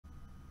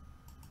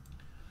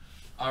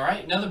All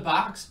right, another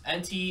box.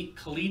 NT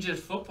Collegiate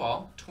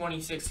Football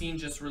 2016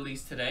 just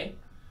released today.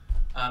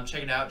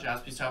 Check it out,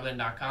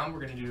 jaspystopland.com. We're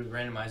going to do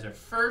randomizer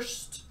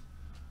first.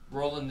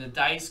 Rolling the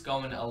dice,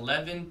 going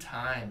 11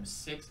 times.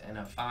 6 and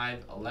a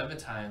 5, 11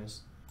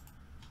 times.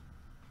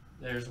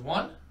 There's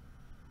 1,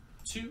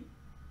 2,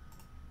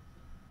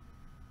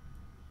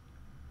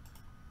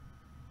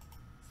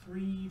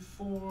 3,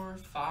 4,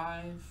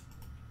 5,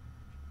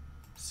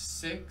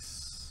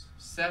 6,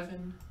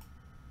 7,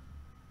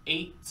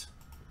 8,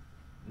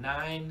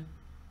 9,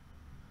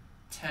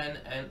 10,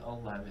 and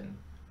 11.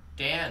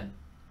 Dan.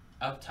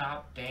 Up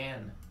top,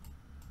 Dan.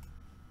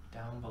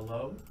 Down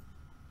below.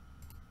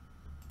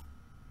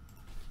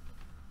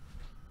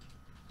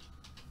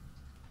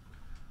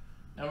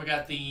 Now we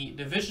got the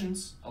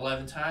divisions,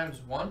 11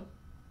 times. 1,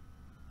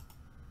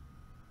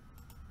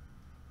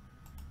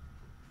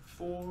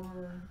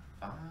 4,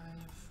 5,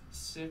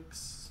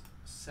 6,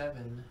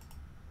 7,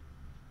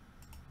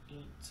 8,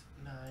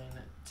 9,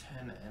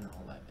 10, and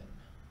 11.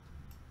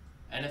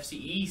 NFC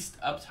East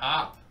up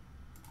top.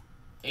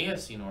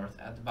 AFC North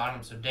at the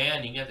bottom. So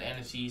Dan, you get the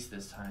NFC East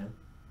this time.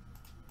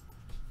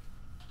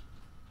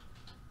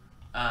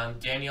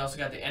 Dan, you also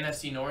got the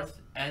NFC North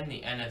and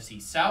the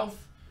NFC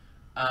South.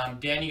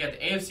 Dan, you got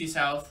the AFC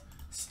South.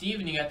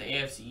 Steven, you got the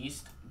AFC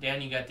East.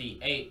 Dan, you got the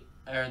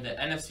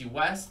NFC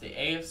West, the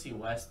AFC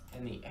West,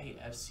 and the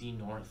AFC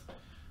North.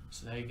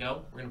 So there you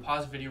go. We're gonna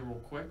pause the video real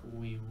quick.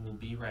 We will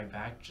be right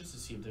back just to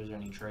see if there's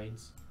any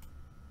trades.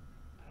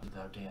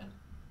 Without Dan.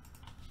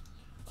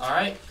 All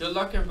right, good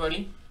luck,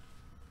 everybody.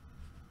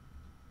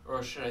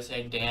 Or should I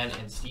say Dan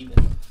and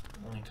Steven?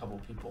 Only a couple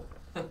people.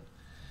 All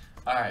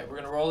right, we're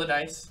going to roll the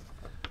dice,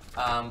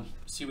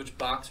 see which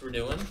box we're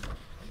doing.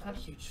 I'm not a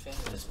huge fan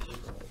of this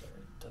paper holder.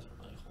 It doesn't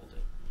really hold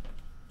it.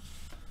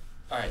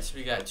 All right, so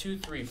we got 2,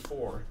 3,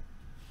 4.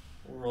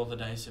 We'll roll the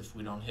dice if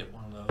we don't hit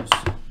one of those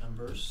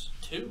numbers.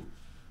 2.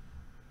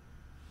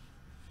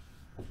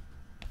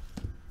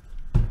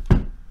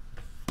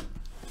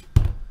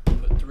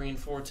 Put 3 and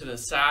 4 to the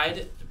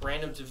side. The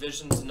Random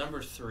Divisions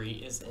number 3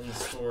 is in the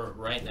store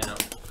right now.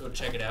 Go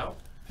check it out.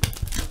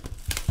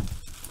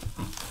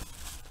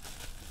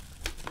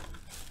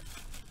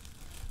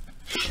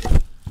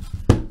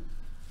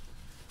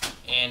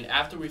 And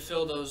after we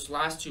fill those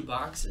last 2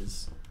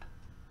 boxes,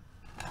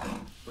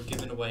 we're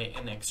giving away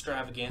an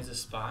extravaganza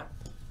spot,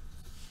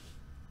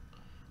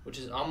 which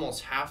is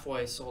almost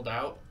halfway sold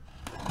out.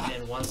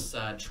 And once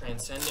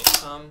Transcendent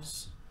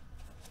comes,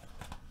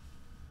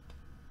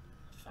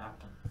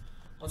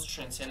 once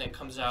Transcendent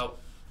comes out,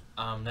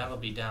 that'll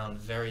be down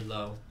very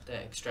low, the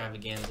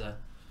extravaganza.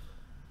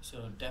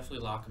 So definitely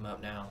lock them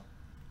up now.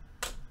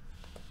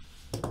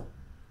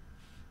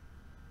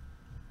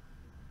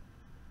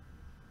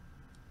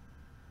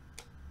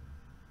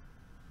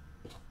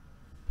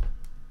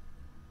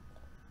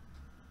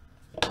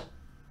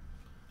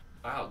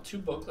 Wow, 2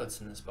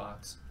 booklets in this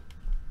box.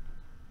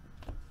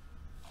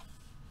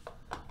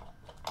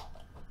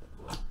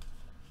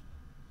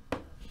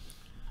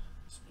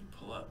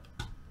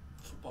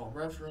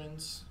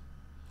 Reference.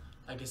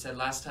 Like I said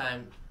last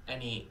time,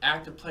 any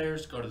active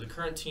players go to the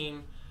current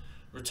team.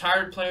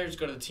 Retired players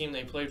go to the team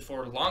they played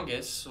for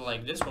longest. So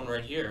like this one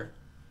right here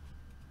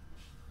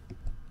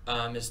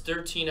is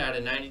 13 out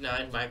of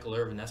 99, Michael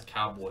Irvin. That's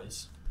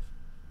Cowboys.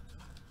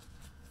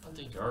 I don't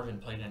think Irvin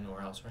played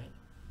anywhere else, right?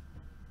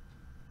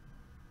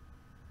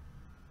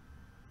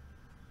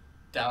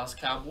 Dallas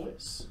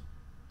Cowboys.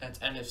 That's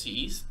NFC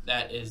East.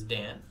 That is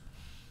Dan.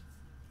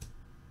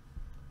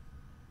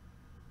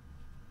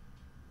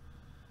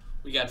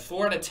 We got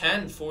 4 out of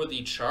 10 for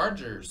the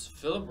Chargers,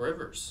 Phillip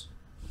Rivers.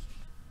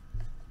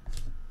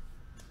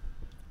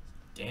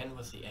 Dan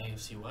with the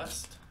AFC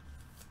West.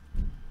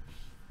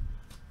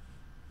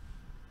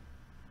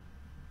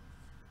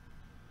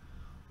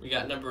 We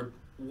got number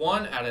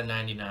 1 out of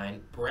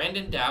 99,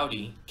 Brandon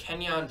Dowdy,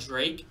 Kenyon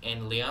Drake,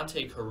 and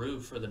Leonte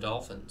Carew for the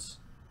Dolphins.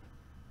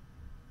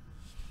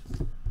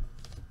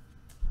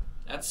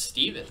 That's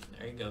Steven.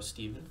 There you go,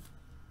 Steven.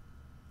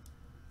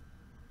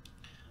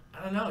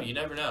 I don't know. You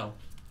never know.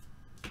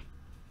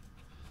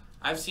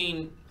 I've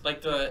seen,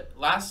 like, the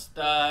last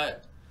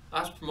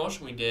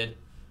promotion we did,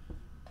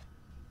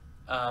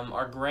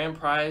 our grand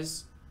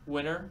prize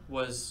winner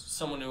was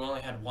someone who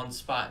only had 1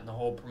 spot in the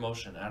whole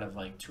promotion out of,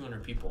 like,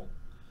 200 people.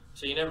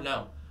 So you never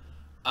know.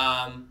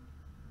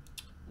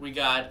 We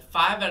got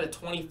 5 out of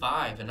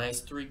 25, a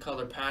nice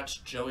 3-color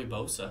patch, Joey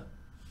Bosa.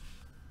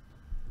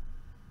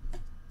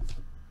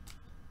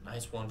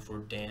 Nice one for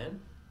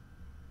Dan.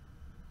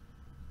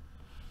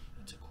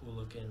 That's a cool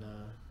looking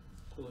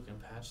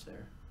patch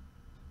there.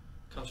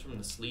 Comes from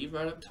the sleeve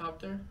right up top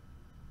there,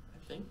 I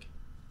think.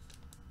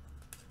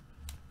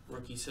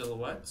 Rookie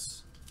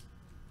silhouettes.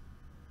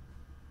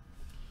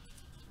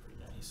 Pretty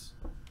nice.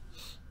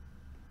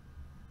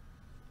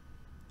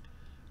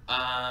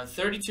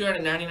 32 out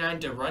of 99,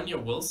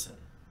 De'Runnya Wilson.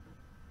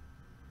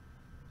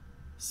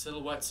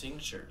 Silhouette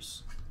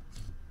signatures.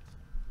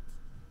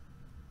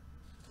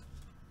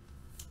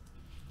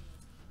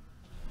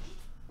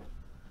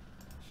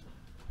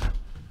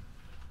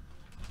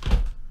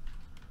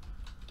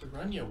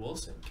 Runya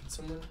Wilson. Can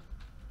someone...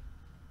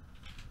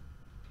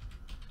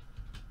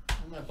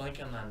 How am I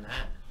blanking on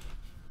that?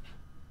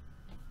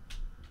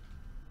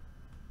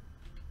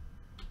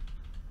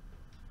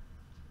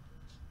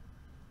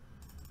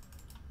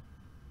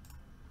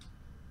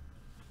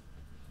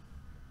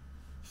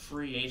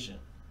 Free agent.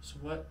 So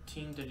what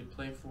team did he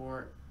play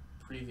for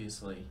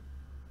previously?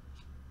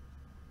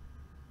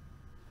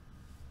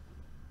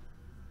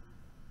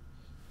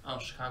 Oh,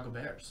 Chicago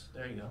Bears.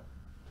 There you go.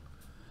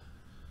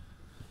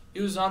 He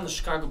was on the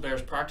Chicago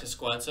Bears practice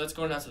squad, so that's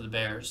going out to the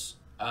Bears.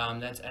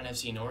 That's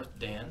NFC North,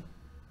 Dan.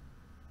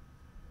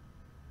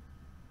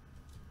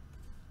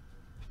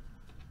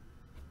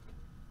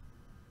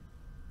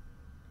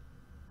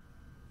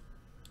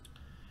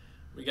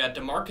 We got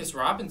DeMarcus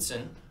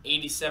Robinson,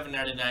 87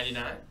 out of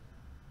 99.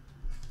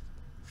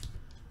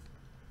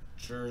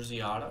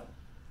 Jersey auto.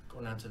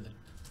 Going out to the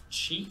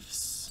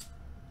Chiefs.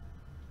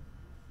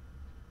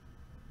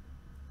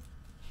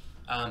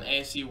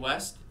 AFC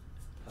West,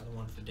 another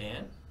one for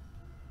Dan.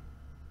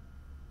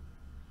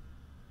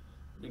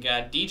 We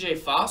got DJ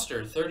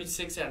Foster,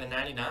 36 out of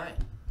 99.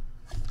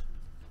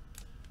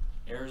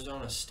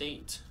 Arizona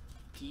State.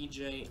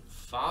 DJ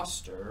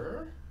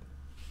Foster.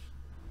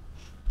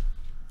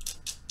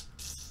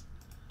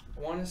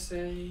 I want to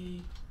say...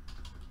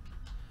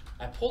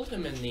 I pulled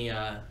him in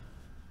the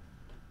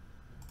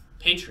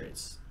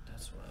Patriots.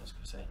 That's what I was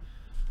going to say.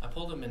 I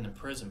pulled him in the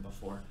prison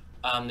before.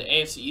 The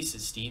AFC East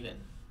is Steven.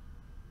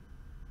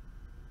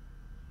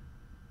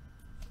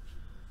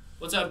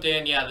 What's up,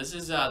 Dan? Yeah, this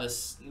is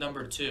this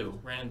number 2,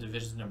 random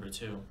divisions number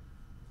 2.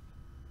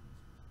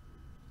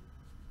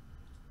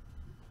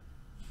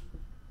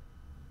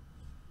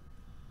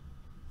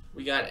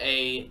 We got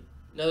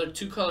another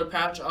 2-color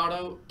patch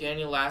auto,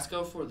 Daniel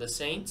Lasco for the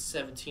Saints,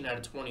 17 out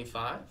of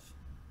 25.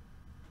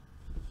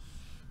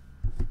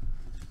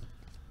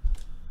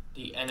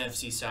 The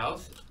NFC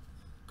South,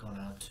 going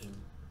out to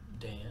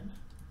Dan.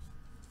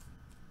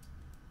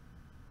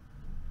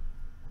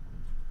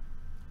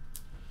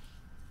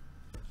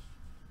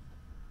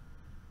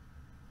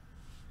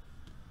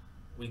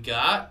 We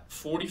got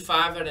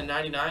 45 out of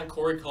 99,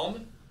 Corey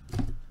Coleman.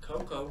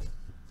 Coco.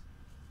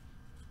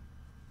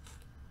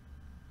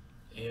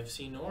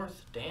 AFC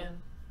North,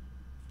 Dan.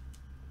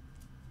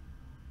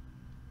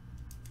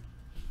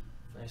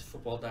 Nice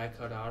football die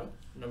cut auto.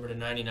 Number to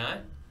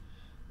 99.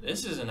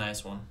 This is a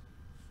nice one.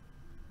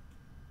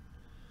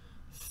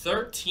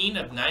 13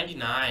 of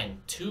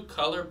 99.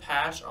 2-color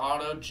patch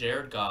auto,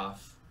 Jared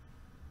Goff.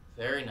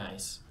 Very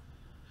nice.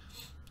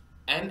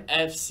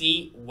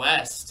 NFC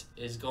West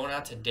is going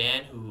out to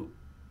Dan, who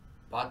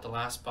bought the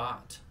last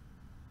spot.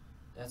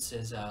 That's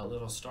his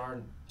little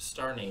star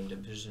name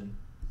division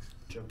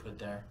Joe put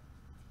there.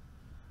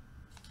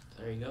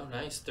 There you go.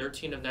 Nice.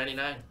 13 of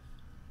 99.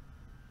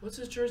 What's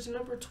his jersey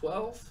number?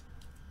 12?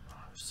 Oh,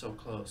 so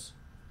close.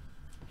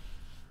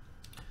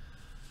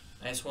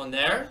 Nice one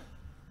there.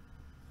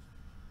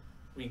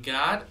 We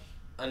got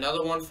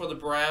another one for the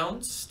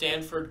Browns.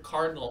 Stanford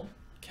Cardinal,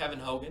 Kevin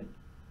Hogan.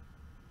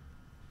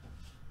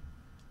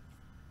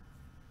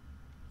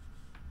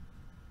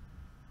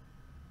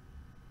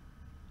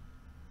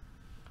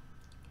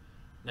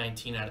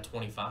 $19 out of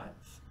 25.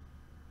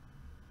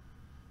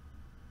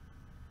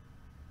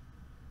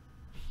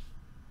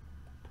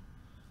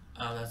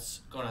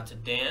 That's going out to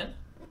Dan.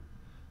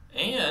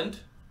 And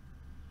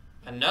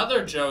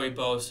another Joey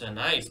Bosa.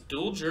 Nice.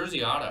 Dual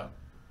jersey auto.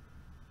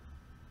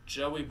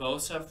 Joey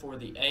Bosa for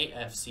the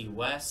AFC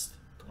West.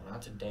 Going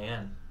out to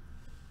Dan.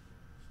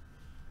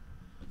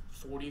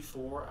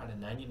 44 out of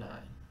 99.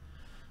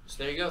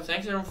 So there you go.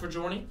 Thanks everyone for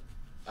joining.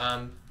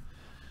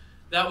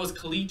 That was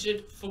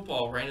Collegiate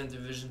Football, Random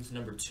Divisions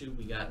number 2.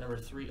 We got number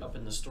 3 up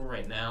in the store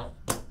right now.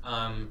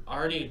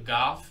 Already a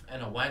Goff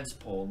and a Wentz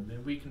pulled.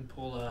 Maybe we can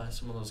pull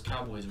some of those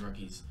Cowboys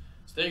rookies.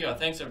 So there you go.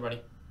 Thanks,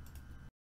 everybody.